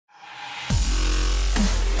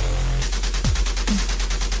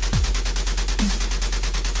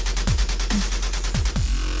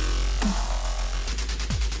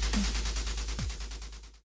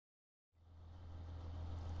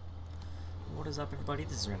is up, everybody?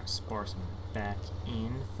 This is Random Sparks, and we're back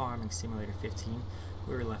in Farming Simulator 15.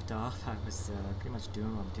 Where we left off, I was pretty much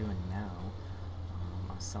doing what I'm doing now.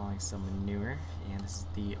 I'm selling some manure, and this is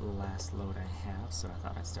the last load I have, so I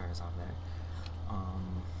thought I'd start us off there.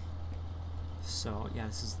 So yeah,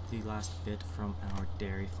 this is the last bit from our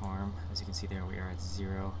dairy farm. As you can see there, we are at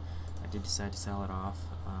 0. I did decide to sell it off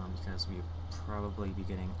because we'll probably be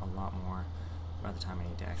getting a lot more by the time I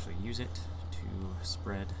need to actually use it to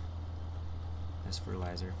spread as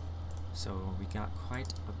fertilizer. So we got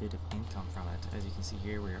quite a bit of income from it. As you can see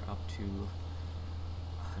here, we're up to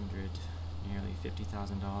nearly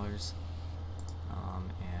 $50,000.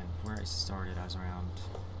 And where I started, I was around,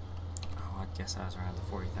 I guess I was around the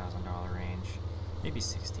 $40,000 range, maybe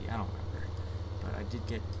 60, I don't remember. But I did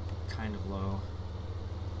get kind of low.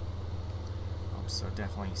 So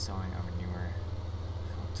definitely selling our manure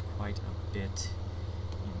helped quite a bit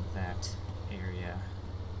in that area.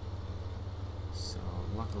 So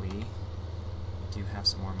luckily we do have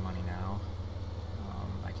some more money now.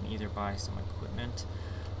 I can either buy some equipment.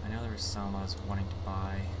 I know there was some I was wanting to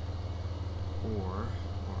buy, or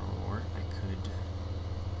I could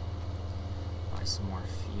buy some more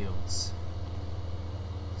fields.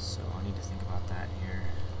 So I need to think about that here.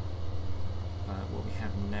 But what we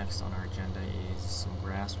have next on our agenda is some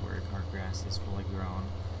grass work. Our grass is fully grown.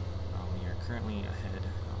 We are currently ahead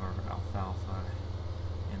of our alfalfa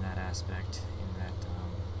in that aspect, in that,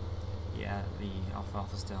 yeah, the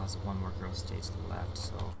alfalfa still has one more growth stage left,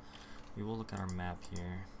 so we will look at our map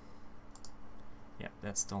here. Yep,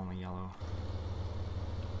 that's still in the yellow.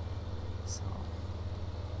 So,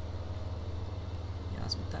 yeah,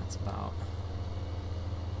 that's what that's about.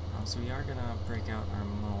 So we are gonna break out our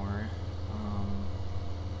mower.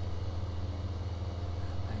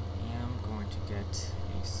 I am going to get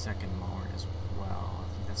a second mower as well.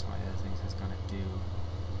 I think that's one of the other things I was gonna do.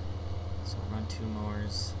 So I'll run 2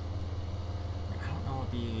 mowers. I don't know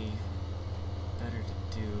what would be better to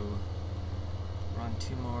do. Run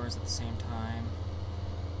 2 mowers at the same time,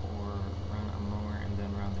 or run a mower and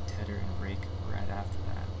then run the tedder and rake right after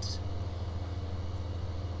that.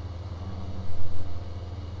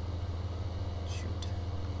 Shoot.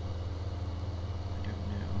 I don't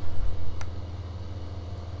know.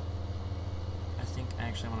 I think I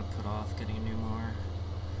actually want to put off getting a new mower.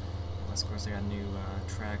 Unless, of course, I got a new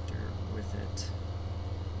tractor with it.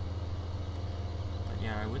 But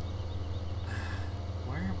yeah, I would...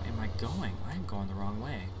 Where am I going? I am going the wrong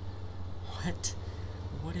way. What?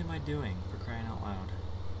 What am I doing, for crying out loud?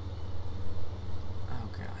 Oh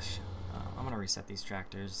gosh. I'm gonna reset these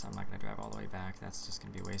tractors. I'm not gonna drive all the way back. That's just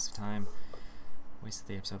gonna be a waste of time. Waste of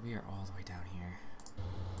the episode. We are all the way down here.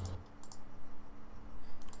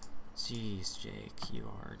 Jeez, Jake,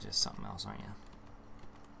 you are just something else, aren't you?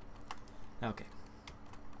 Okay.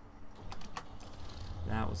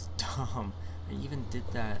 That was dumb. I even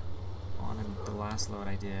did that on the last load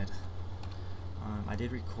I did. I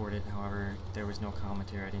did record it, however, there was no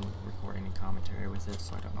commentary. I didn't record any commentary with it,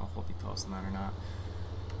 so I don't know if we'll be posting that or not.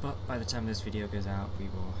 But by the time this video goes out, we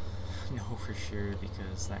will know for sure,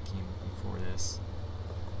 because that came before this.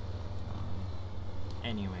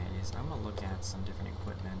 Anyways, I'm gonna look at some different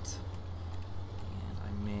equipment, and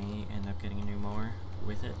I may end up getting a new mower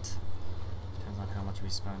with it. Depends on how much we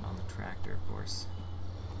spend on the tractor, of course.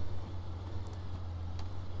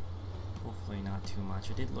 Hopefully not too much.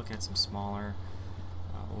 I did look at some smaller,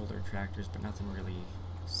 older tractors, but nothing really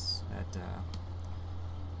that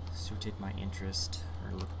suited my interest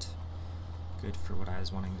or looked good for what I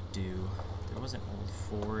was wanting to do. There was an old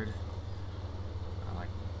Ford, like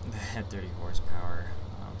that had 30 horsepower,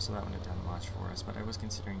 so that wouldn't have done much for us, but I was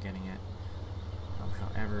considering getting it.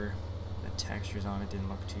 However, the textures on it didn't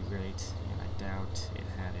look too great, and I doubt it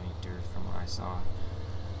had any dirt from what I saw.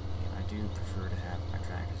 And I do prefer to have my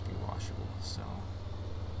tractors be washable, so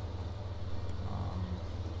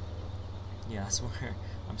yeah, that's where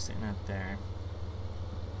I'm sitting at there.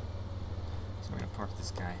 So we're gonna park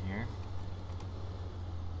this guy here.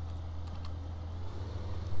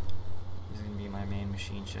 This is gonna be my main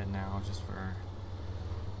machine shed now, just for our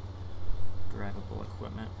drivable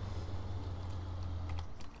equipment.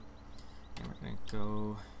 And we're going to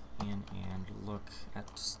go in and look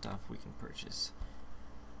at stuff we can purchase.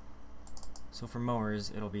 So for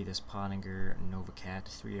mowers, it'll be this Pottinger NovaCat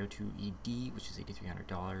 302ED, which is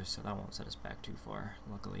 $8,300, so that won't set us back too far,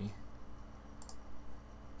 luckily.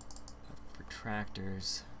 But for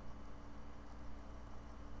tractors,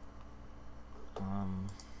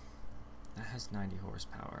 that has 90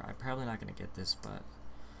 horsepower. I'm probably not going to get this, but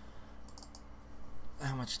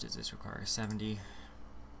how much does this require? 70.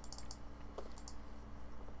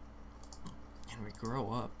 And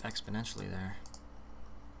grow up exponentially there.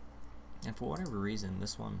 And for whatever reason,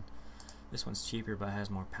 this one's cheaper but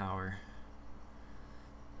has more power.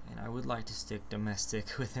 And I would like to stick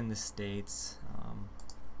domestic within the States.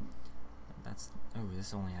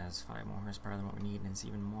 This only has 5 more horsepower than what we need, and it's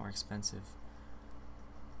even more expensive.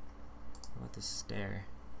 What about this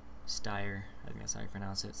Steyr? I think that's how you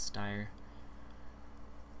pronounce it. Steyr.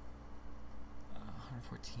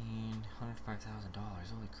 $114,000, $105,000.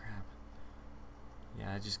 Holy crap!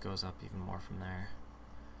 Yeah, it just goes up even more from there.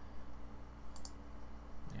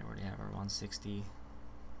 They already have our 160.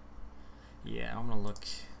 Yeah, I'm gonna look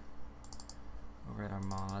over at our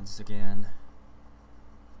mods again.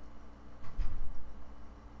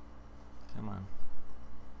 Come on.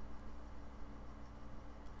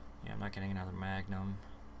 Yeah, I'm not getting another Magnum.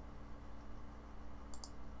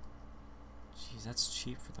 Jeez, that's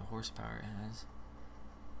cheap for the horsepower it has.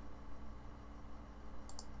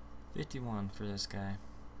 51 for this guy.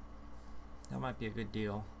 That might be a good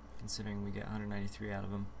deal, considering we get 193 out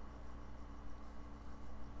of him.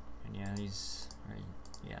 And yeah, he's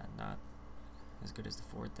not as good as the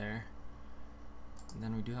Ford there. And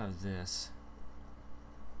then we do have this.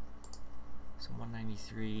 So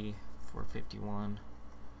 193 for 51,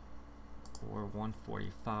 or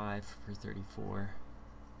 145 for 34.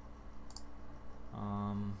 I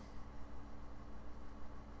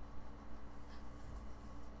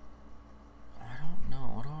don't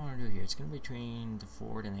know. What do I want to do here? It's going to be between the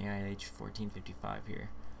Ford and the IH-1455 here.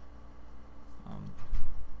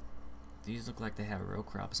 These look like they have row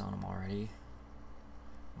crops on them already.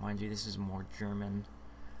 Mind you, this is more German,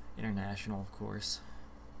 international, of course.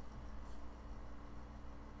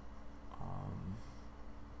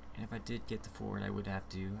 And if I did get the Ford, I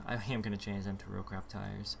am going to change them to row crop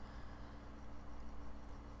tires.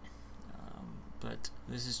 But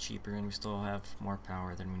this is cheaper, and we still have more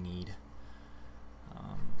power than we need.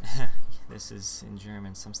 This is in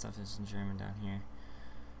German. Some stuff is in German down here.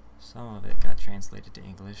 Some of it got translated to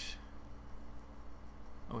English.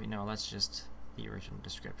 Oh wait, no, that's just the original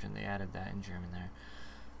description. They added that in German there.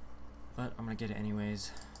 But I'm gonna get it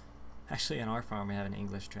anyways. Actually, on our farm we have an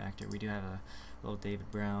English tractor. We do have a little David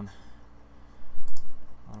Brown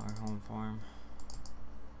on our home farm.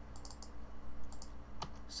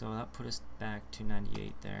 So that put us back to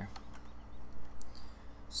 98 there.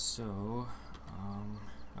 So,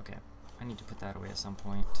 okay, I need to put that away at some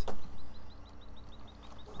point.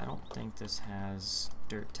 I don't think this has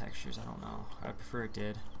dirt textures, I don't know. I prefer it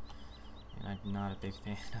did, and I'm not a big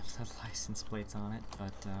fan of the license plates on it,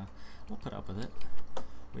 but we'll put up with it.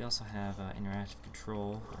 We also have interactive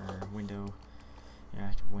control, or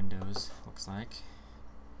interactive windows, looks like.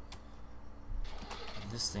 And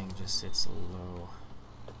this thing just sits low.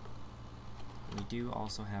 We do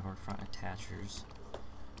also have our front attachers.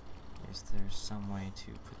 Is there some way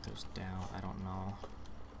to put those down? I don't know.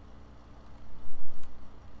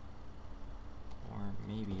 Or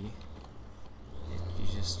maybe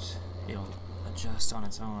it'll adjust on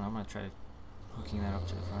its own. I'm gonna try hooking that up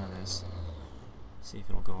to the front of this. See if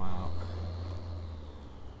it'll go out.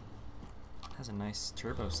 It has a nice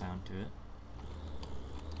turbo sound to it.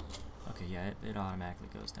 Okay, yeah, it automatically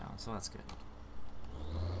goes down, so that's good.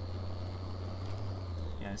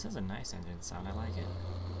 Yeah, this has a nice engine sound. I like it.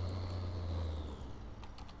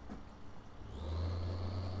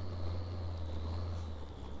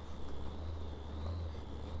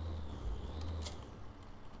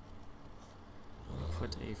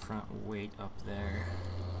 Put a front weight up there.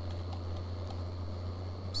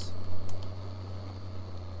 Oops.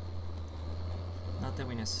 Not that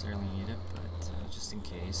we necessarily need it, but just in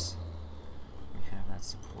case we have that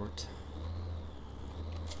support.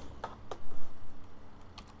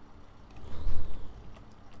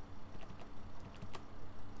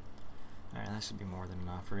 Alright, that should be more than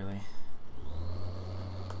enough, really.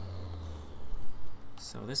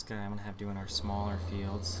 So this guy I'm going to have doing our smaller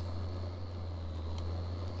fields.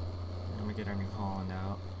 And we get our New Holland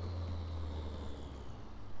out.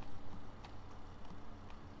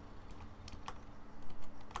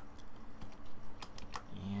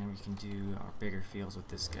 And we can do our bigger fields with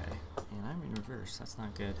this guy. And I'm in reverse, that's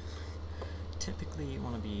not good. Typically you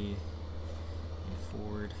want to be in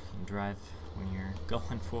forward and drive when you're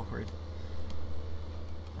going forward.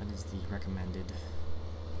 That is the recommended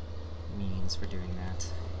means for doing that.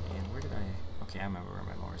 And where did I... Okay, I remember where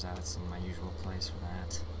my mower's at. It's in my usual place for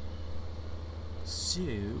that. So,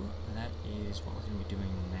 that is what we're going to be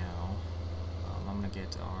doing now. I'm going to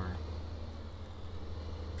get our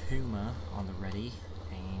Puma on the ready,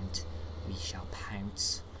 and we shall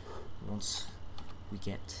pounce once we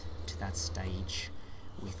get to that stage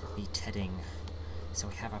with the tedding So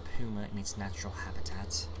we have our puma in its natural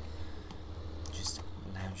habitat, just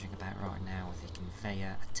lounging about right now with a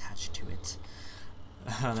conveyor attached to it.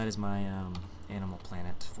 That is my Animal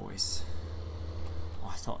Planet voice. Oh,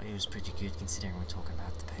 I thought it was pretty good considering we're talking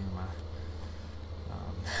about the puma.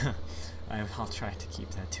 I'll try to keep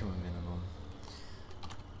that to a minimum.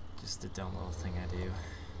 Just a dumb little thing I do.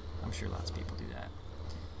 I'm sure lots of people do that.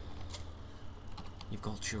 You've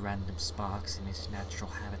got your random sparks in its natural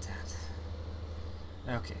habitat.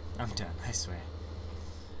 Okay, I'm done, I swear.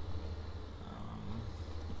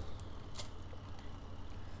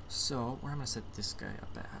 So, where I'm going to set this guy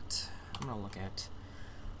up at, I'm going to look at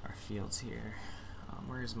our fields here.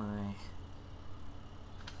 Where's my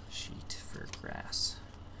sheet for grass?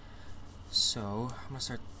 So, I'm going to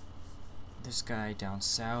start this guy down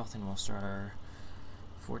south, and we'll start our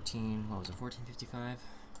 1455?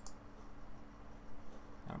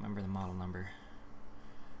 I don't remember the model number.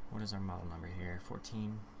 What is our model number here?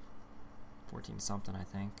 14 something, I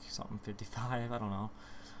think. Something 55, I don't know.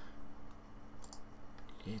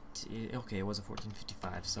 Okay, it was a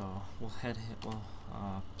 1455, so we'll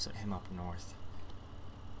set him up north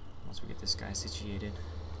once we get this guy situated.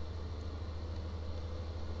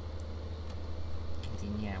 And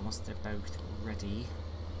then, yeah, once they're both ready,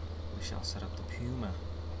 we shall set up the puma.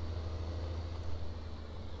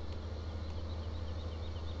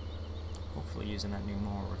 Hopefully using that new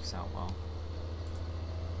mower works out well.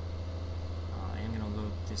 I am going to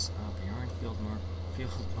load this up. You're in field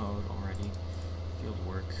mode already. Field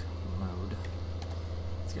work mode.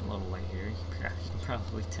 It's getting a little late here. You can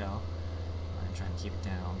probably tell. I'm trying to keep it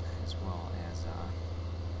down, as well as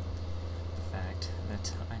the fact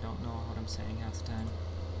that I don't know what I'm saying half the time.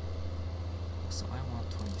 So I want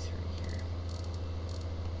 23 here.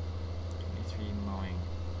 23 mowing.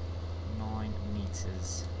 9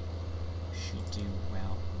 meters. Should do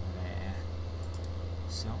well there.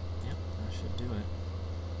 So, yep, that should do it.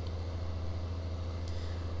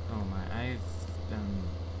 Oh my, I've been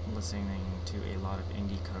listening to a lot of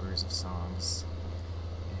indie covers of songs,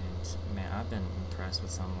 and man, I've been impressed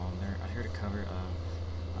with some of them. I heard a cover of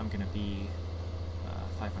I'm Gonna Be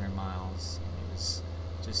 500 Miles, and it was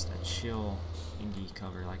just a chill indie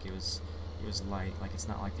cover. Like it was light, like it's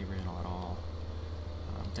not like the original at all.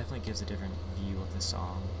 Definitely gives a different view of the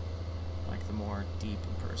song, like the more deep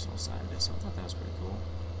and personal side of it, so I thought that was pretty cool.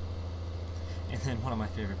 And then one of my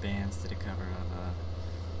favorite bands did a cover of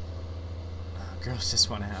Girls Just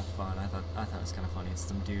Want to Have Fun. I thought it was kind of funny. It's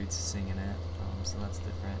some dudes singing it, so that's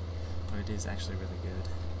different, but it is actually really good.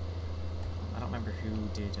 I don't remember who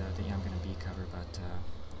did the I'm Gonna Be cover, but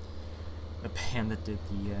the band that did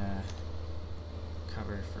the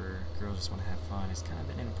cover for Girls Just Want to Have Fun is kind of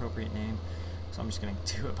an inappropriate name, so I'm just going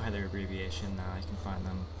to do it by their abbreviation. You can find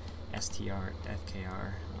them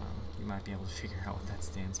STR-FKR. You might be able to figure out what that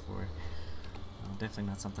stands for. Definitely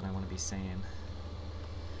not something I want to be saying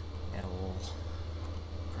at all,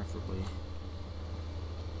 preferably.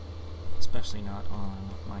 Especially not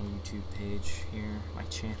on my YouTube page here, my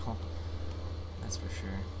channel, that's for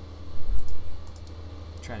sure.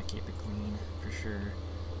 Try to keep it clean, for sure.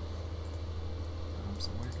 So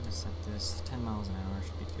we're going to set this 10 miles an hour,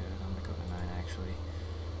 should be good. I'm going to go to 9 actually.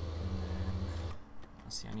 And then,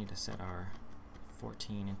 let's see, I need to set our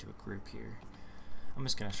 14 into a group here. I'm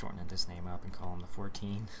just going to shorten this name up and call him the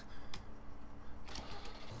 14.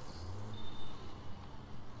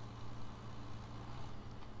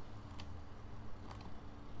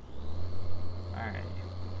 Alright.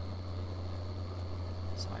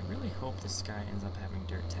 So I really hope this guy ends up having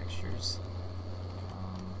dirt textures.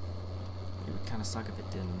 It would kind of suck if it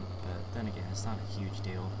didn't, but then again, it's not a huge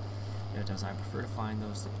deal if it does. I prefer to find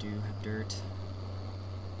those that do have dirt.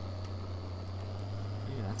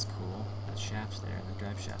 Ooh, that's cool. That shaft there, the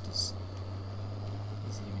drive shaft is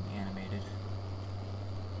even animated.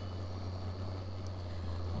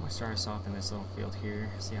 I'm going to start us off in this little field here,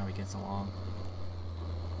 see how he gets along.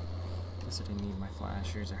 Guess I didn't need my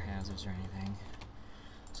flashers or hazards or anything.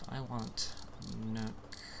 So I want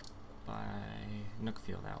Nook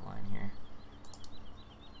field outline here.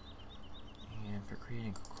 And for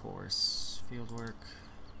creating a course, fieldwork,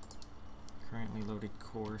 currently loaded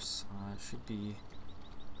course, it should be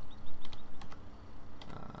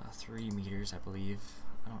 3 meters, I believe.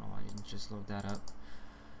 I don't know why I didn't just load that up.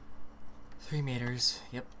 3 meters,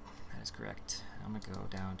 yep, that is correct. I'm going to go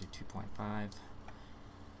down to 2.5.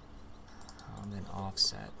 Then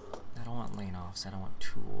offset. I don't want lane offset, I want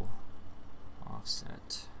tool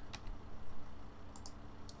offset.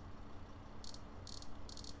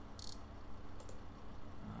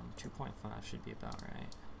 2.5 should be about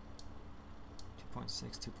right.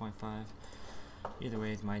 2.6, 2.5. Either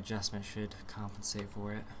way, my adjustment should compensate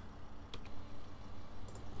for it.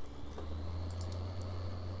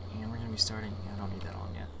 And we're going to be starting... I don't need that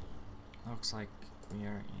on yet. Looks like we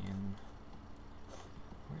are in...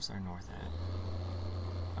 Where's our north at?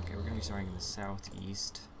 Okay, we're going to be starting in the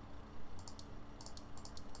southeast.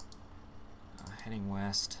 Heading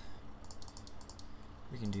west.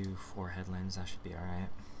 We can do 4 headlands, that should be alright.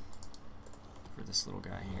 For this little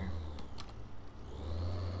guy here.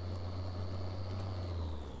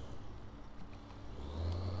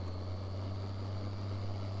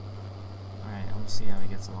 Alright, we'll see how he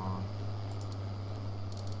gets along.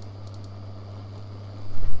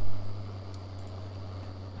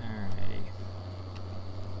 Alrighty.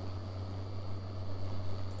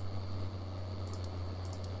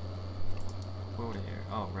 Quote air.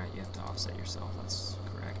 Oh, right, you have to offset yourself, that's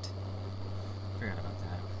correct. Forgot about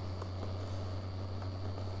that.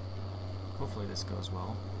 Hopefully this goes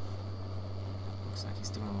well. Looks like he's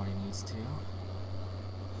doing what he needs to.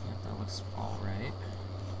 Yep, that looks alright.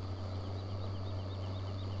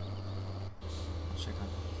 Check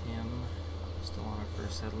on him. Still on our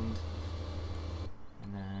first headland.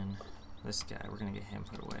 And then this guy, we're gonna get him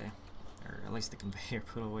put away. Or at least the conveyor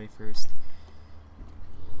put away first.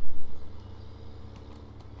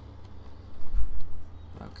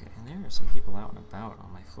 Okay, and there are some people out and about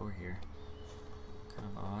on my floor here. Kind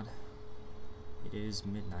of odd. It is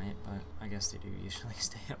midnight, but I guess they do usually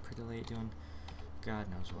stay up pretty late doing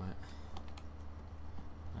God knows what.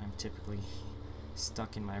 I'm typically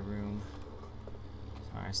stuck in my room.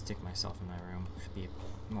 Or I stick myself in my room. Should be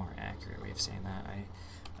a more accurate way of saying that.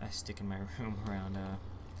 I stick in my room around,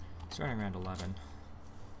 starting around 11.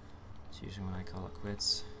 It's usually when I call it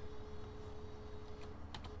quits.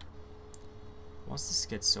 Once this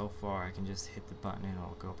gets so far, I can just hit the button and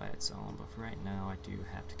it'll go by its own, but for right now, I do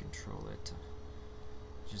have to control it,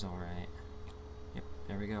 which is alright. Yep,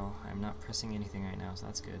 there we go. I'm not pressing anything right now, so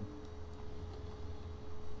that's good.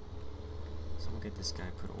 So we'll get this guy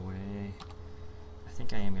put away. I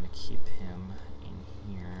think I am going to keep him in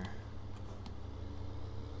here,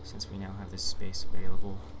 since we now have this space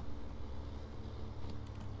available.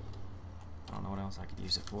 I don't know what else I could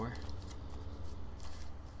use it for.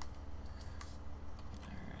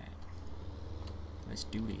 Let's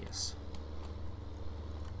do this.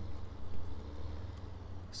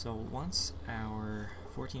 So once our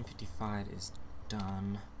 1455 is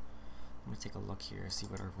done, I'm going to take a look here, see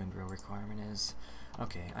what our windrow requirement is.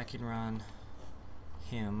 Okay, I can run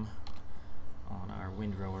him on our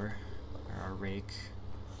windrower, or our rake.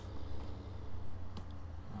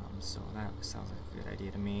 So that sounds like a good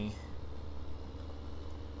idea to me.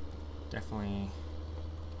 Definitely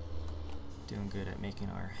doing good at making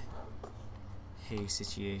our hay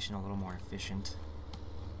situation a little more efficient.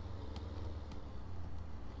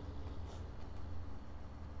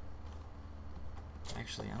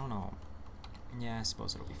 Actually, I don't know. Yeah, I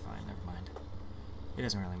suppose it'll be fine. Never mind. It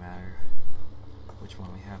doesn't really matter which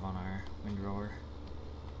one we have on our windrower.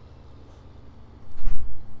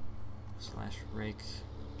 Slash rake.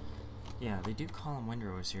 Yeah, they do call them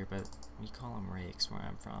windrowers here, but we call them rakes where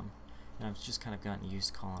I'm from. And I've just kind of gotten used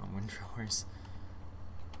to calling them windrowers.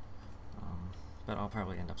 But I'll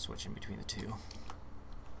probably end up switching between the two.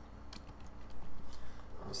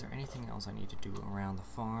 Is there anything else I need to do around the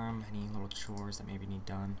farm? Any little chores that maybe need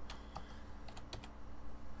done?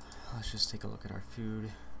 Let's just take a look at our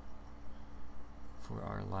food for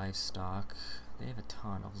our livestock. They have a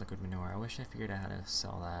ton of liquid manure. I wish I figured out how to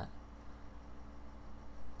sell that.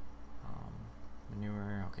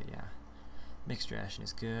 Manure, okay, yeah. Mixed ration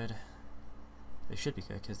is good. They should be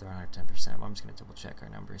good because they're under 10%. But I'm just going to double check our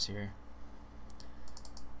numbers here.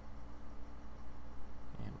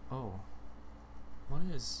 And, oh, what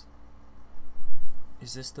is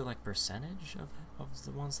this the like percentage of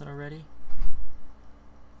the ones that are ready?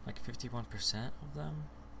 Like 51% of them?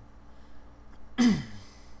 I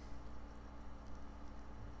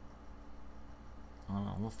don't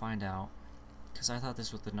know, we'll find out. Because I thought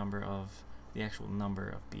this was the actual number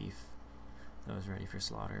of beef that was ready for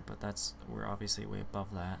slaughter, but we're obviously way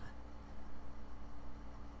above that.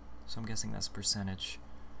 So I'm guessing that's percentage,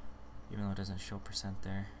 even though it doesn't show percent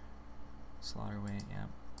there. Slaughter weight, yeah.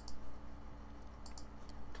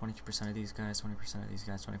 22% of these guys, 20% of these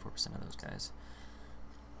guys, 24% of those guys.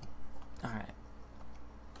 Alright.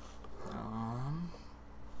 How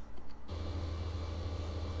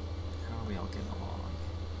are we all getting along?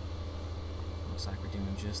 Looks like we're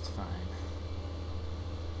doing just fine.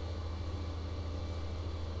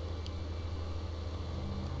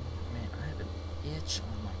 Man, I have an itch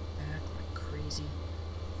on my back like crazy.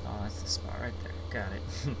 Oh, that's the spot right there. Got it.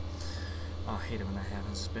 Oh, I hate it when that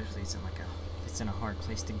happens, especially it's in like a it's in a hard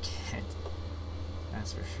place to get.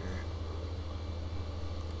 That's for sure.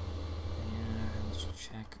 And let's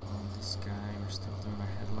check on this guy. We're still doing our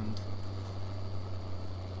headland.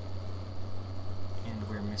 And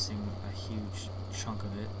we're missing a huge chunk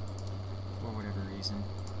of it for whatever reason.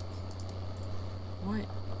 What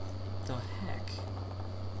the heck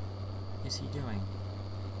is he doing?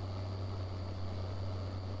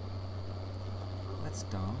 That's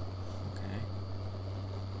dumb. Okay.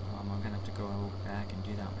 I'm gonna have to go back and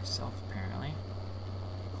do that myself, apparently.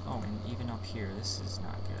 Oh, and even up here, this is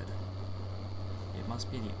not good. It must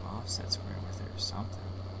be the offset square with it or something.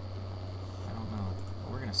 I don't know.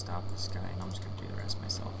 But we're gonna stop this guy, and I'm just gonna do the rest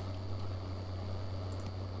myself.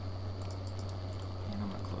 And I'm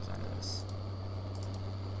gonna close out of this.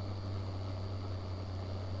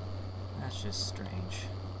 That's just strange.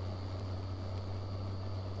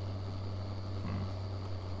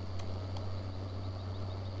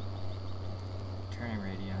 Turning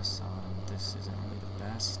radius on this isn't really the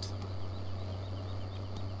best.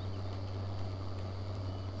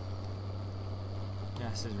 Yeah,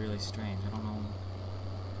 this is really strange. I don't know.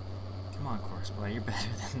 Come on, Courseplay, you're better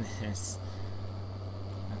than this.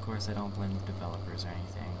 Of course, I don't blame the developers or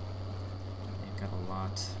anything. They've got a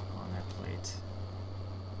lot on their plate.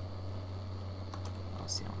 I'll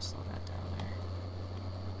see, I'm gonna slow that down there.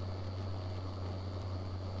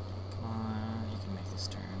 Come on, you can make this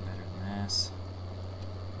turn better than this.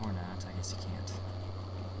 Or not, I guess you can't.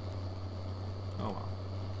 Oh well.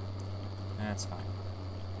 That's fine.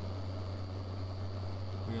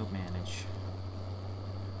 We'll manage.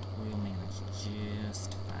 We'll manage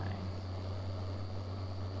just fine.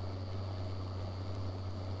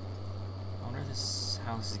 I wonder what this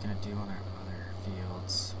house is gonna do on our other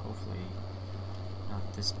fields. Hopefully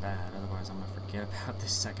not this bad, otherwise I'm gonna forget about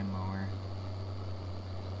this second mower.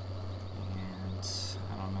 And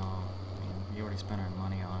I don't know. We already spent our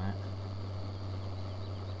money on it.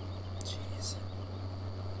 Jeez.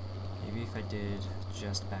 Maybe if I did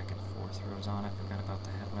just back and forth rows on it, forgot about the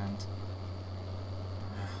headland.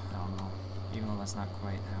 I don't know. Even though that's not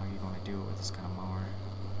quite how you want to do it with this kind of mower.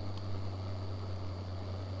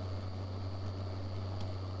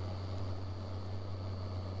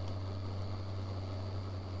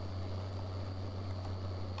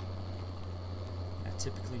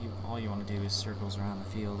 Typically, all you want to do is circles around the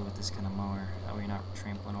field with this kind of mower. That way you're not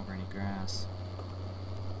trampling over any grass.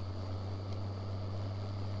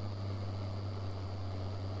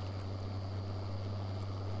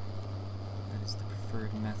 That is the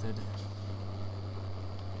preferred method.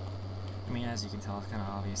 I mean, as you can tell, it's kind of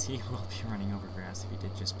obvious. He will be running over grass if he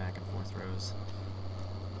did just back and forth rows.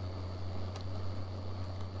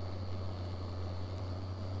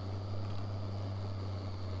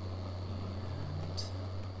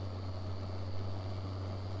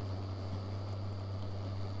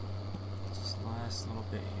 Little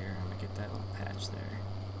bit here, I'm gonna get that little patch there.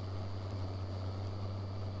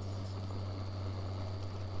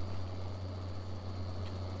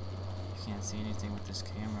 You can't see anything with this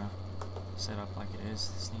camera set up like it is.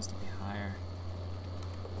 This needs to be higher.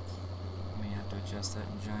 I may have to adjust that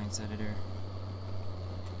in Giants Editor.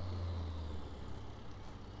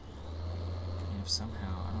 And if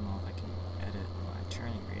somehow, I don't know if I can edit my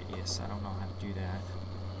turning radius, I don't know how to do that.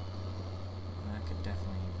 That could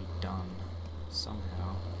definitely be done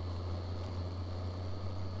somehow.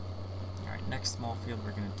 Alright, next small field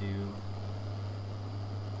we're going to do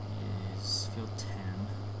is field 10.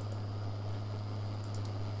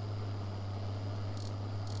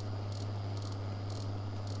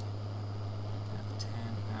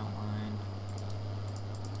 F10 outline.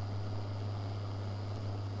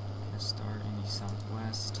 Going to start in the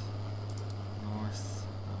southwest, north.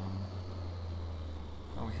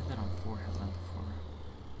 Oh, we had that on 4 headland before.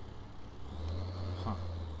 Huh.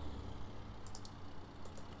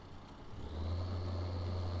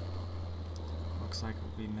 Looks like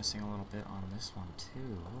we'll be missing a little bit on this one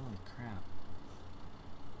too. Holy crap.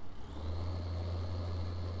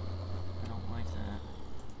 I don't like that.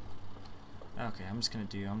 Okay, I'm just gonna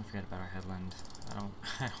forget about our headland. I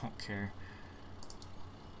don't care.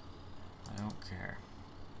 I don't care.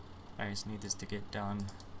 I just need this to get done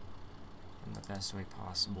in the best way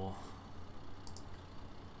possible.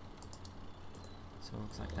 So it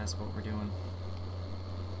looks like that's what we're doing.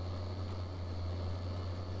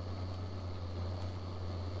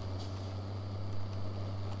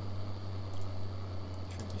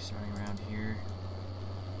 Should be starting around here.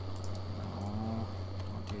 No,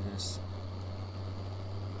 don't do this.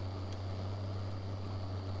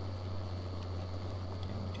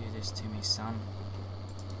 Don't do this to me, son.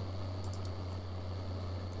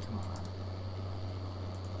 Come on.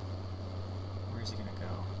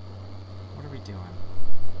 doing?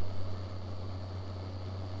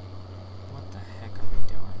 What the heck are we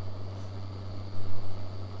doing?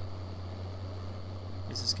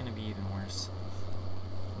 Is this gonna be even worse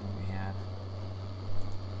than what we had?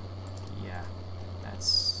 Yeah,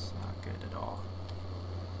 that's not good at all.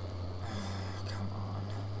 Come on.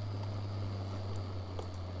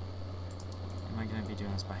 Am I gonna be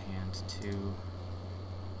doing this by hand too?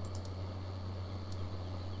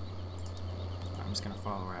 I'm just gonna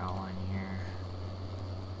follow our outline here.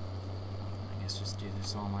 I guess just do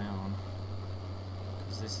this all on my own,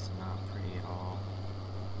 because this is not pretty at all.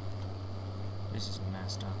 This is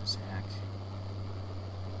messed up as heck.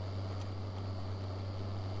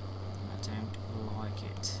 I don't like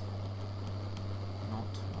it.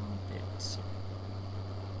 Not one bit.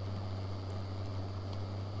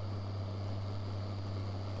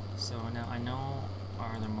 So now I know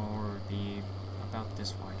our other mower would be about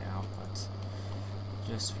this wide out, but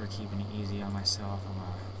just for keeping it easy on myself, I'm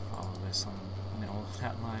gonna follow this on the middle of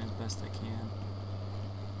that line as best I can.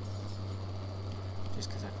 Just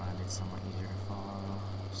because I find it somewhat easier to follow,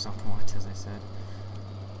 somewhat, as I said.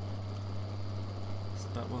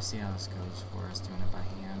 But we'll see how this goes for us doing it by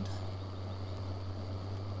hand.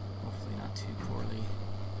 Hopefully not too poorly.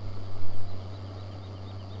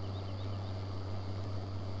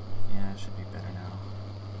 Yeah, it should be better now.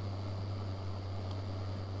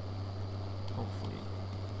 Hopefully,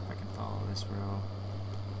 I can follow this row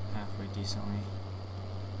halfway decently.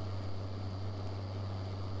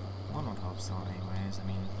 One would hope so anyways. I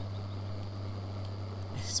mean,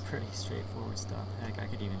 it's pretty straightforward stuff. Heck, I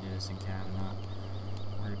could even do this in cab and not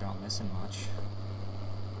worry about missing much.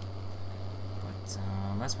 But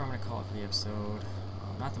that's where I'm going to call it for the episode.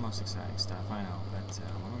 Not the most exciting stuff, I know, but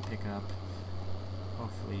when we pick up,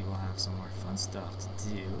 hopefully we'll have some more fun stuff to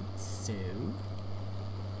do. So,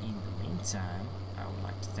 in the meantime, I would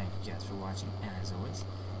like to thank you guys for watching as always,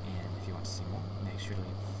 and if you want to see more, make sure to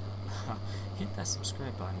hit that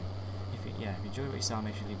subscribe button. If you enjoyed what you saw,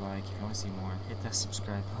 make sure to leave a like. If you want to see more, hit that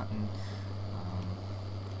subscribe button.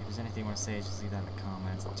 If there's anything you want to say, just leave that in the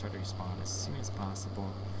comments. I'll try to respond as soon as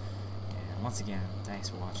possible. And once again, thanks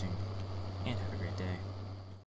for watching, and have a great day.